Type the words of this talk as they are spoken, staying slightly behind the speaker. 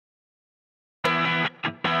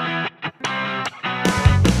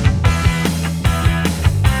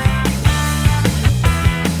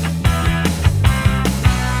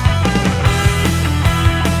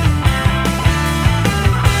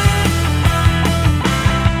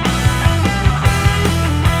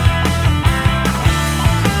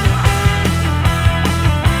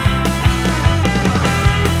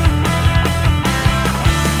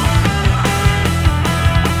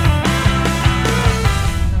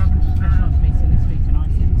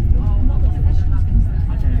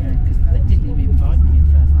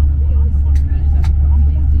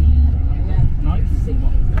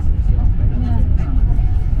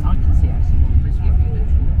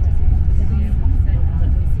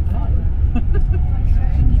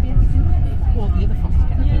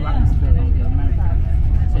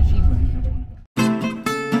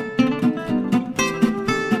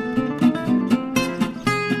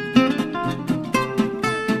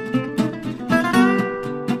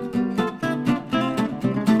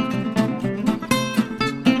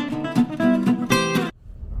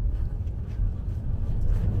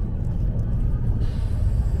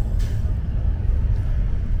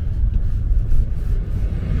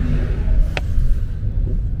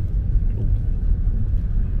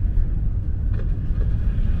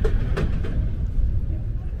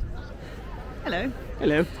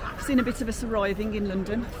Hello. I've seen a bit of us arriving in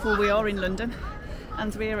London, for we are in London,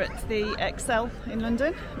 and we're at the Excel in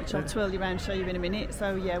London, which I'll twirl you around and show you in a minute.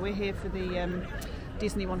 So yeah, we're here for the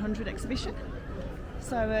Disney 100 exhibition.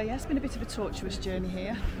 So yeah, it's been a bit of a tortuous journey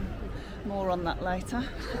here. More on that later.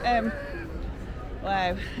 Wow.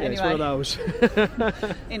 Yeah, anyway, it's one of those.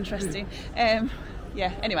 Interesting.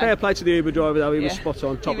 Yeah. Anyway. Fair play to the Uber driver though. He was spot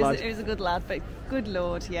on. Top lad. He was a good lad, but good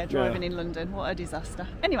lord, yeah, driving in London, what a disaster.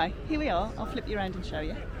 Anyway, here we are. I'll flip you around and show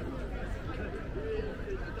you.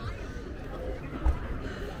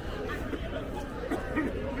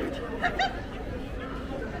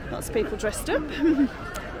 Lots of people dressed up,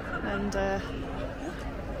 and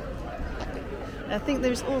I think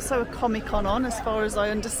there's also a Comic-Con on, as far as I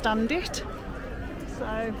understand it.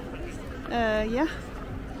 So, yeah.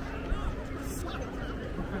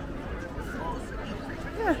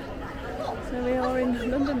 Yeah. So we are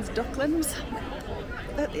in London's Docklands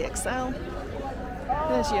at the Excel.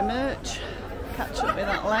 There's your merch. Catch up with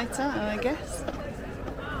that later, I guess.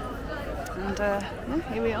 And yeah,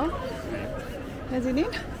 here we are, heading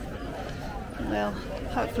in. We'll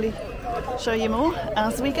hopefully show you more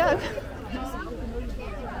as we go.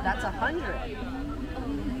 That's 100.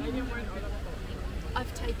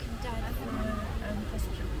 I've taken down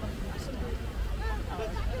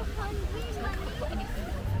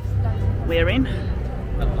We're in.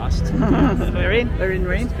 At last. We're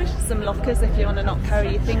in. Some lockers if you want to not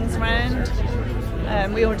carry your things around.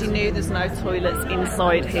 We already knew there's no toilets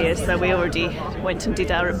inside here, so we already went and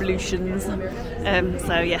did our ablutions.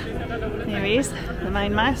 So yeah, here he is, the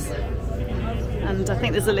main mouse. And I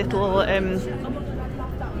think there's a little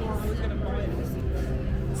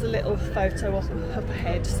photo up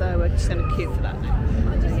ahead, so we're just going to queue for that.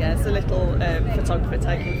 Yeah, it's a little photographer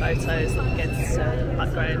taking photos against the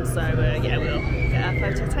background, so yeah, we'll get our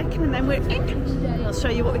photo taken and then we're in. I'll show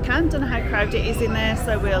you what we can. Don't know how crowded it is in there,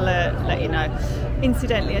 so we'll let you know.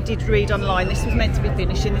 Incidentally, I did read online this was meant to be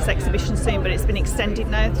finishing this exhibition soon, but it's been extended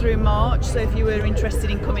now through March, so if you were interested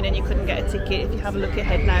in coming and you couldn't get a ticket, if you have a look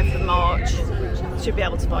ahead now for March, you should be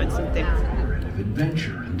able to find something. Of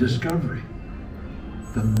adventure and discovery.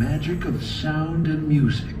 The magic of sound and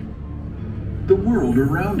music. The world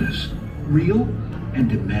around us, real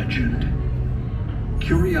and imagined.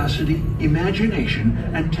 Curiosity, imagination,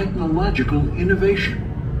 and technological innovation.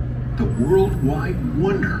 The worldwide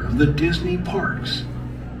wonder of the Disney parks.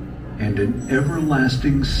 And an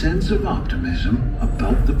everlasting sense of optimism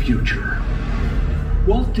about the future.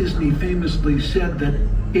 Walt Disney famously said that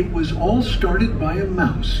it was all started by a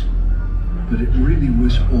mouse, but it really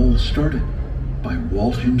was all started by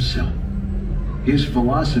Walt himself. His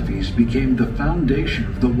philosophies became the foundation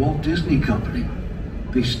of the Walt Disney Company.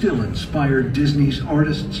 They still inspire Disney's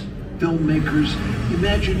artists, filmmakers,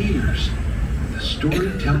 Imagineers, and the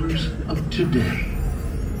storytellers of today.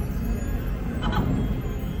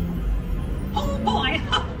 Oh boy!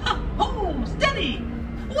 Oh, steady!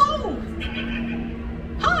 Whoa!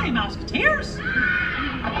 Hi, Mouseketeers!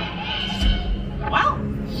 Well,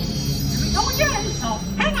 here we go again, so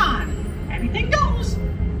hang on! Anything goes.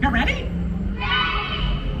 You ready?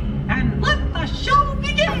 And let the show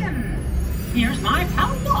begin! Here's my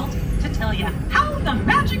pal Walt to tell you how the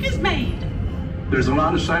magic is made. There's a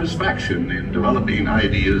lot of satisfaction in developing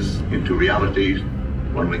ideas into realities.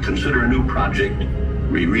 When we consider a new project,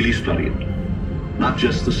 we really study it. Not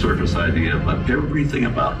just the surface idea, but everything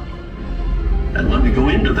about it. And when we go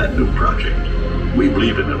into that new project, we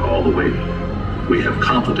believe in it all the way. We have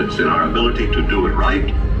confidence in our ability to do it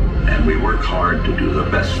right, and we work hard to do the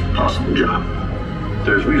best possible job.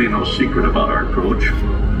 There's really no secret about our approach.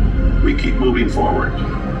 We keep moving forward,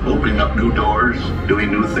 opening up new doors, doing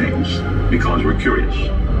new things, because we're curious.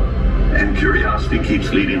 And curiosity keeps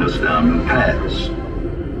leading us down new paths.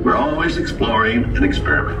 We're always exploring and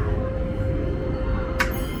experimenting.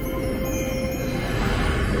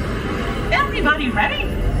 Everybody ready?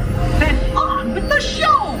 Then on with the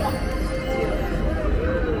show!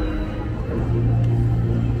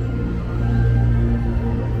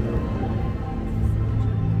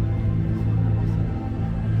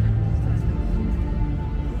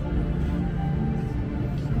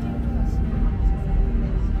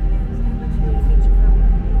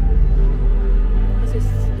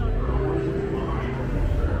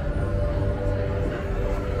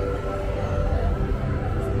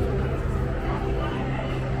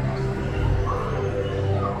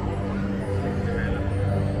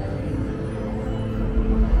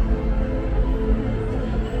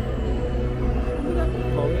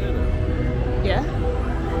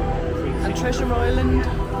 Treasure Island.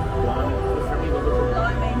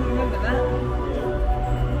 Blimey, remember that?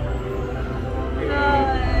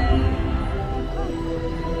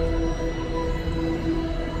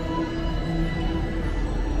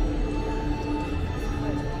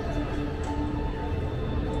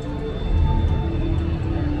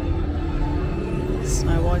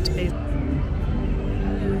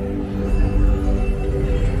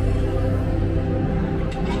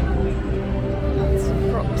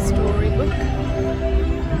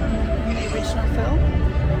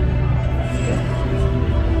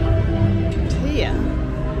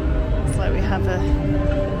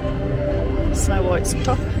 White's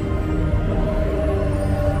top.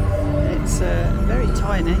 It's very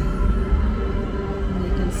tiny. And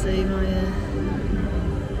you can see my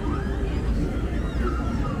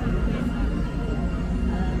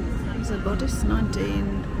the bodice,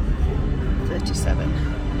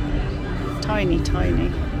 1937. Tiny,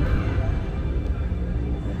 tiny.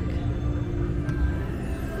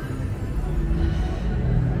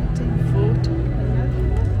 1940.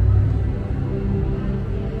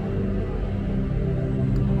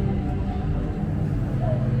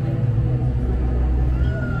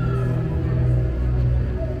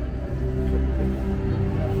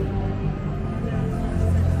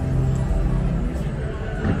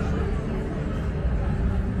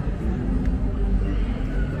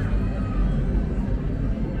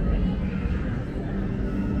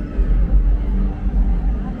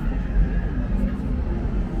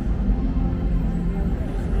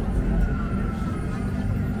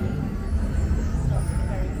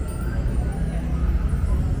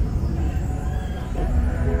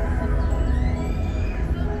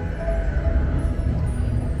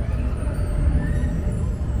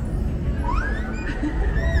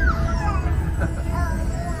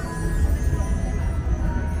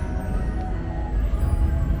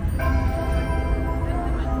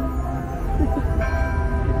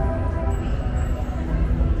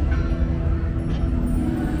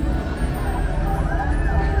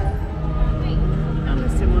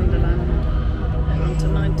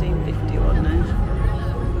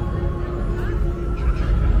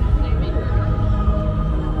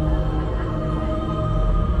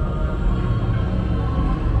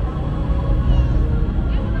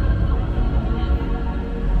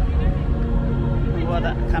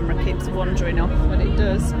 Wandering off when it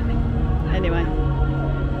does. Anyway.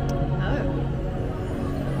 Oh.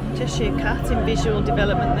 Cheshire Cat in visual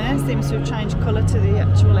development there. Seems to have changed colour to the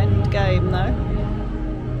actual end game though.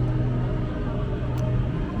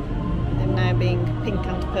 They're now being pink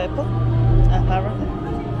and purple, apparently.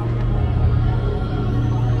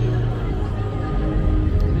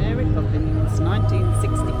 Mary Poppins,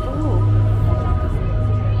 1964.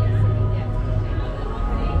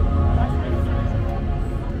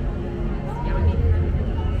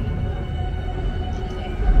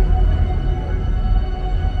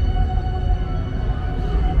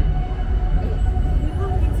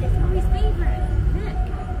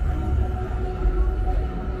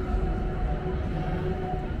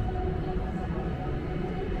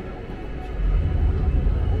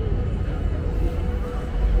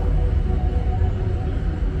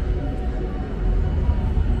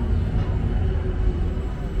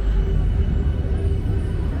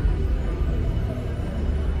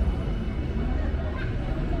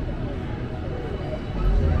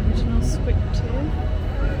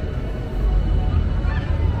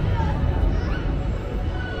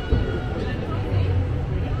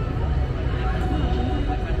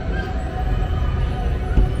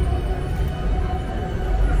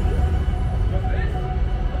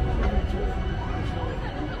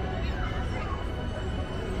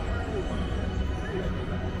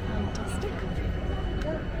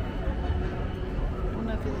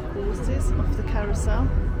 Off the carousel.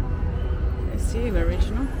 It's you,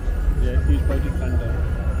 original. Yeah, used by Dick Van Dyke.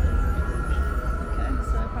 Okay,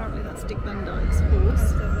 so apparently that's Dick Van Dyke's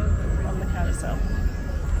horse on the carousel.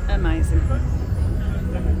 Amazing.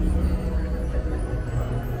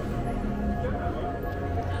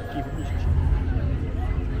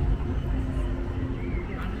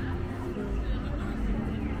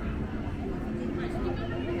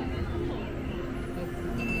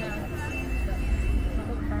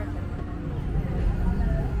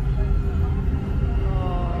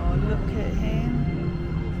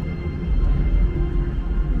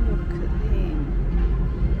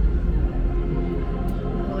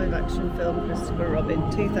 Film Christopher Robin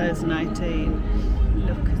 2018.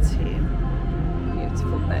 Look at him.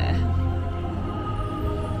 Beautiful bear.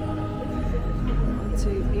 To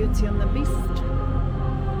Beauty and the Beast.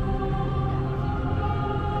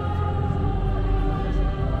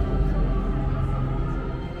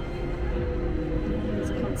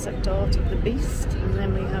 There's concept art of the beast, and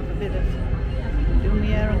then we have a bit of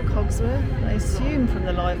Lumiere and Cogsworth, I assume from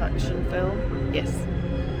the live action film. Yes.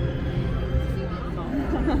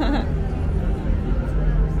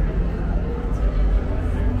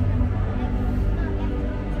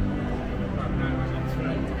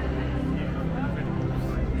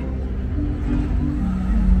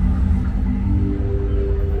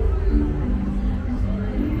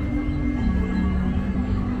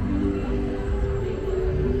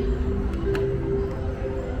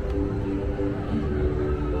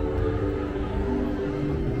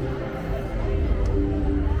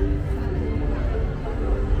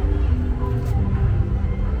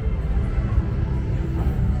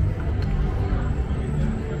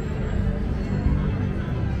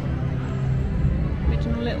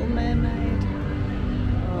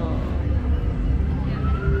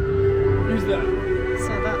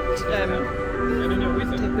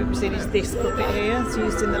 Tiff we've seen is this puppet here. It's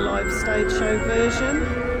used in the live stage show version.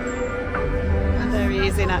 And there he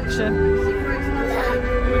is in action.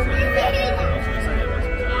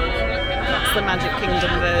 That's the Magic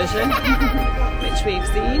Kingdom version, which we've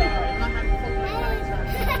seen.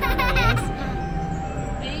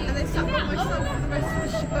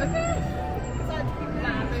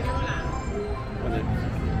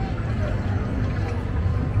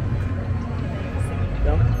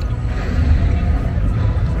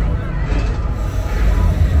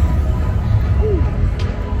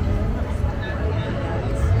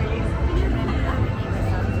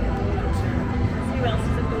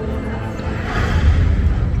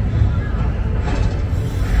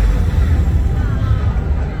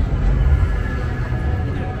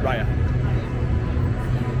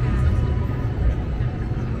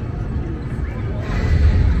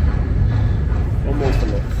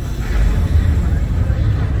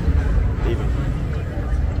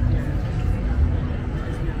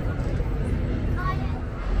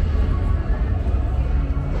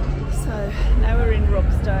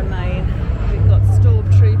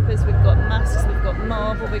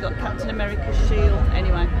 We got Captain America's shield.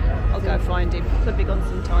 Anyway, I'll go find him. Could be gone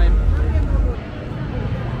some time.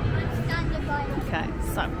 Okay,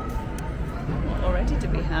 so what already do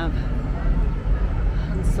we have?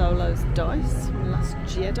 Han Solo's dice from Last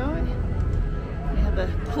Jedi. We have a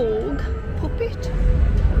Porg puppet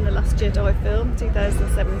from the Last Jedi film,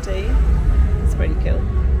 2017. It's pretty cool.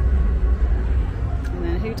 And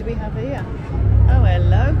then who do we have here? Oh,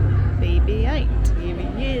 hello, BB-8. Here he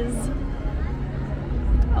is.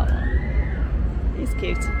 Oh, he's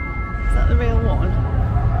cute. Is that the real one?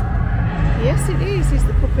 Yes, it is. He's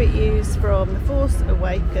the puppet used from The Force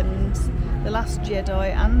Awakens, The Last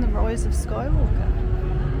Jedi and The Rise of Skywalker.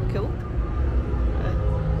 Cool.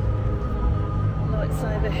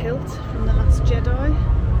 Lightsaber hilt from The Last Jedi,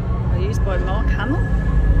 used by Mark Hamill.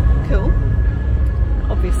 Cool.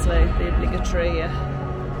 Obviously the obligatory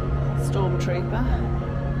Stormtrooper.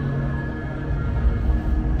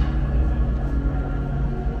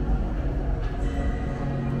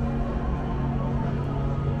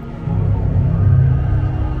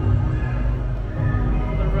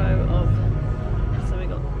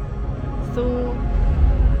 Thor,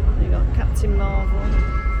 we got Captain Marvel,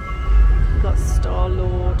 we got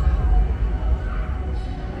Star-Lord,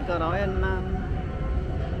 we got Iron Man,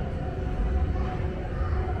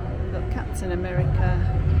 we got Captain America,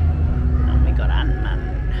 and we got Ant-Man.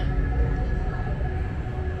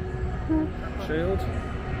 Shield.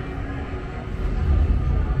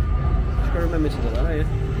 Just gotta remember to do that, are you?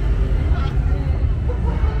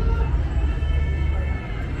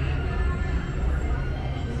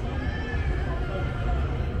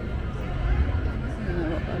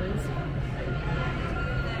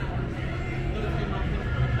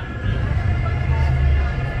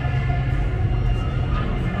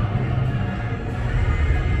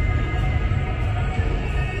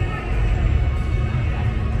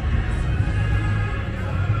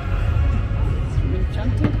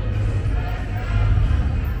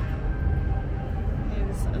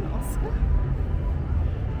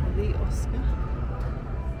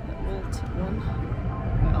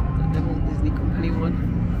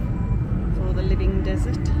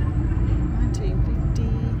 Desert,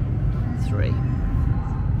 1953.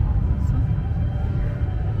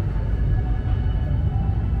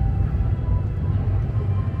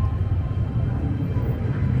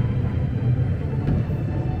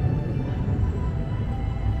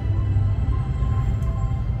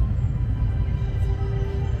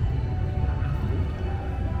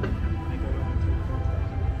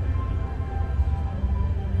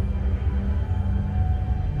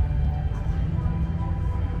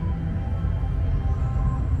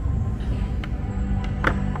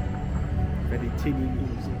 Teeny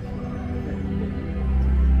music.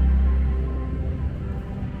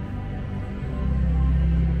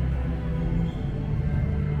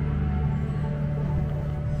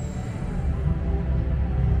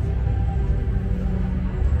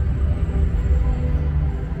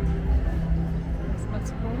 That's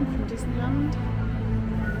from Disneyland.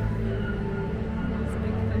 There's a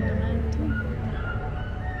big Thunder Mountain.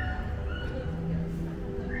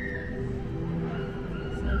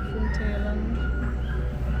 So Frontierland.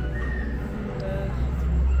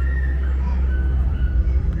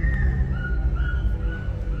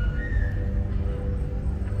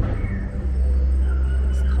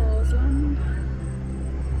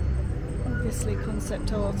 Obviously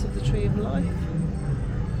concept art of the Tree of Life.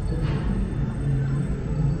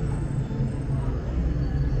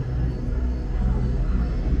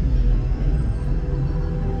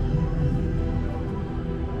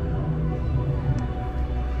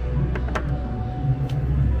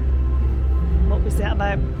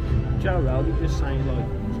 Joe Rogan just saying like,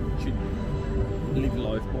 you should live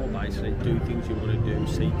life more basically, do things you want to do,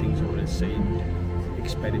 see things you want to see,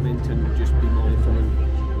 experiment and just be mindful,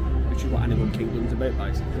 and which is what Animal Kingdom's about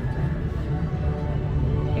basically.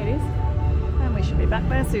 It is. And we should be back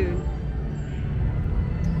there soon.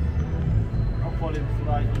 I'll call him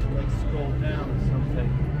like scroll down or something.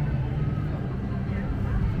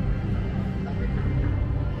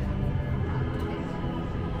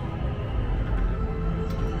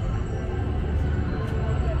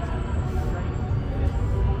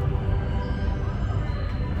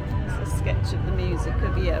 Sketch of the music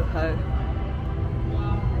of Yoho.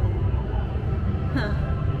 Huh.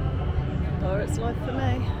 Or it's life for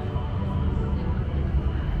me.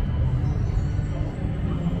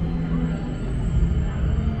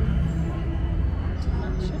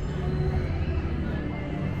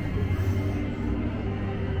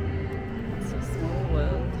 It's a small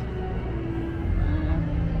world.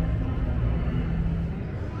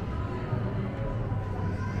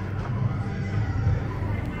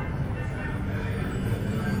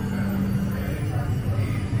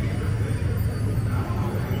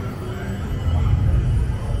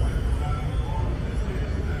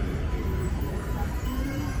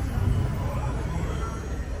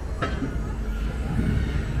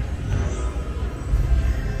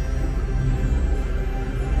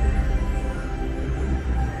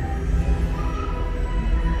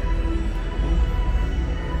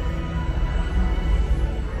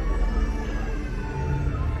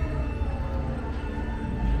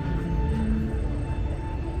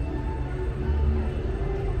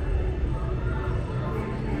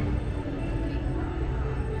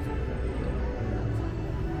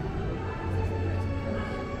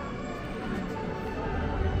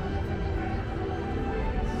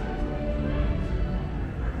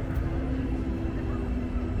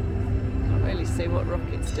 See what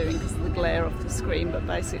Rocket's doing because of the glare off the screen, but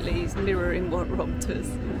basically he's mirroring what Rob does.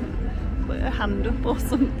 Put a hand up or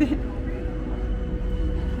something.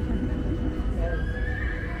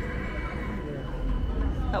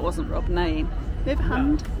 That wasn't Rob neighing. Move a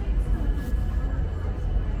hand.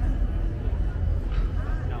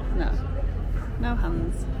 No. No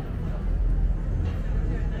hands.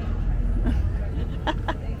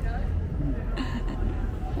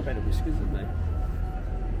 Better whiskers than me.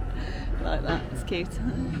 Like that, it's cute.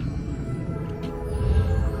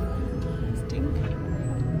 Stink.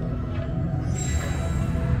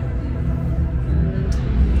 And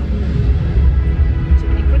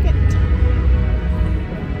Jiminy Cricket.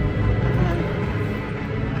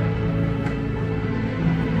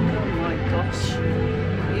 Oh my gosh.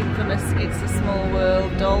 Infamous It's a Small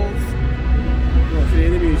World dolls. Right, so hear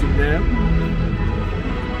the music now.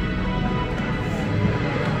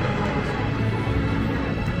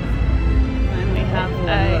 Have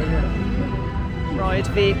a ride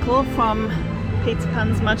vehicle from Peter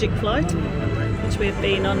Pan's Magic Flight, which we've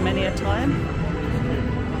been on many a time.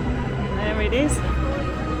 There it is.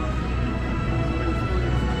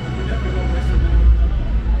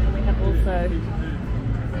 And we have also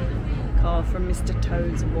a car from Mr.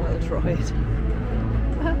 Toad's Wild Ride.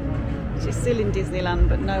 She's still in Disneyland,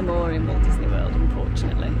 but no more in Walt Disney World,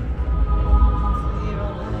 unfortunately.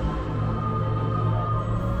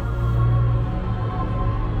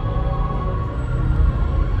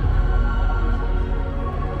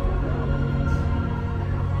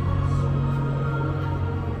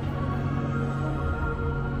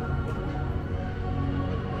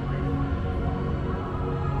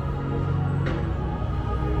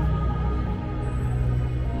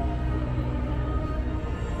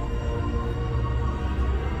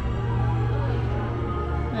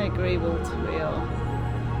 I agree, Walt, we are.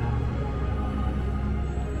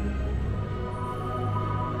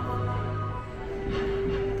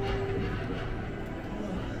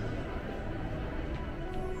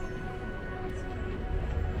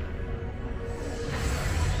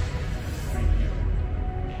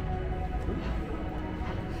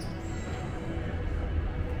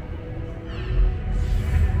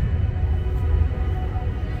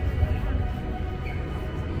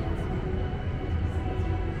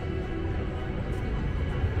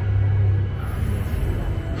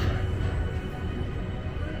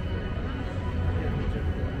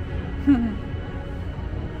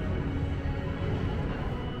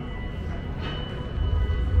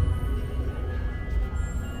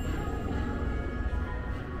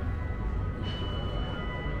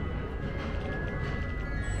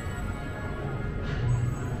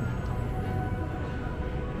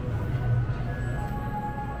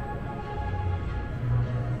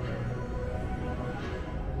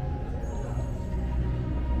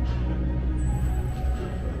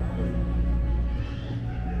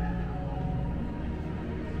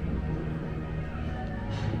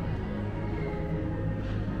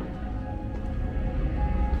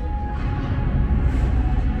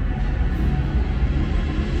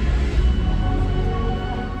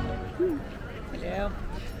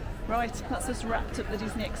 Right, that's us wrapped up the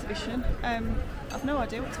Disney exhibition. I've no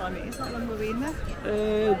idea what time it is. How long were we in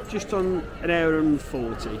there? Just on an hour and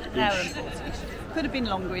 40. An hour and 40. Could have been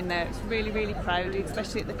longer in there. It's really, really crowded,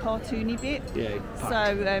 especially at the cartoony bit. Yeah,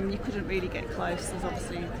 so you couldn't really get close. There's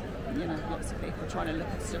obviously, you know, lots of people trying to look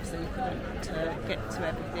at stuff, so you couldn't get to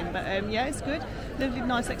everything. But yeah, it's good. Lovely,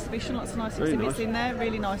 nice exhibition. Lots of nice exhibits in there.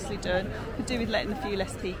 Really nicely done. Could do with letting a few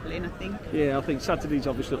less people in, I think. Yeah, I think Saturday's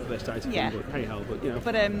obviously not the best day to come, but hey ho, but you know.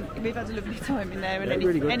 But we've had a lovely time in there, and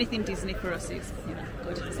really anything Disney for us is, you know,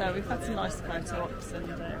 good. So we've had some nice photo ops, and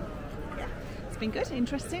yeah, it's been good,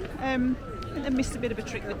 interesting. I think they missed a bit of a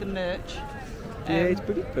trick with the merch. Yeah, it's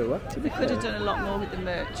pretty poor. They could have done a lot more with the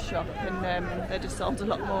merch shop, and they'd have sold a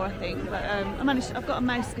lot more, I think. But I've got a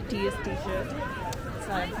Mouseketeers t-shirt,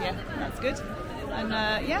 so yeah, that's good. And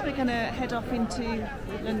yeah, we're going to head off into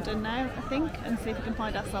London now, I think, and see if we can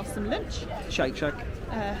find ourselves some lunch. Shake Shack.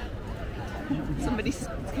 Somebody's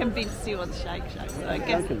convinced he wants Shake Shack, so I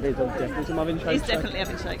guess he's definitely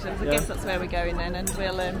having Shake Shack. So I guess that's where we're going then, and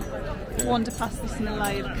we'll wander past this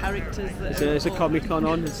melee of characters. There's a Comic-Con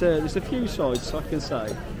on. There's a few sides, I can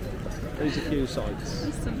say. There's a few sides.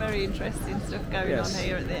 There's some very interesting stuff going on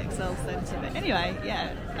here at the Excel Centre. But anyway,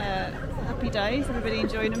 yeah, happy days. Everybody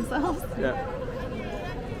enjoying themselves. Yeah.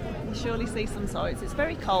 You surely see some sights. It's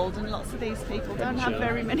very cold, and lots of these people don't have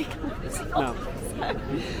very many clothes on. No. So,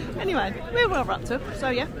 anyway, we're well wrapped up. So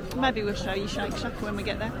yeah, maybe we'll show you Shake Shack when we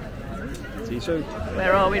get there. See you soon.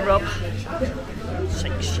 Where are we, Rob?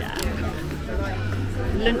 Shake Shack.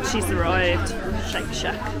 Lunch is arrived. Shake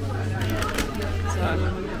Shack. So,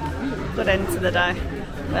 good end to the day.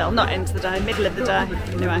 Well, not end to the day, middle of the day.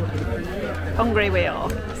 Anyway, hungry we are.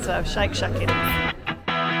 So Shake Shack it is.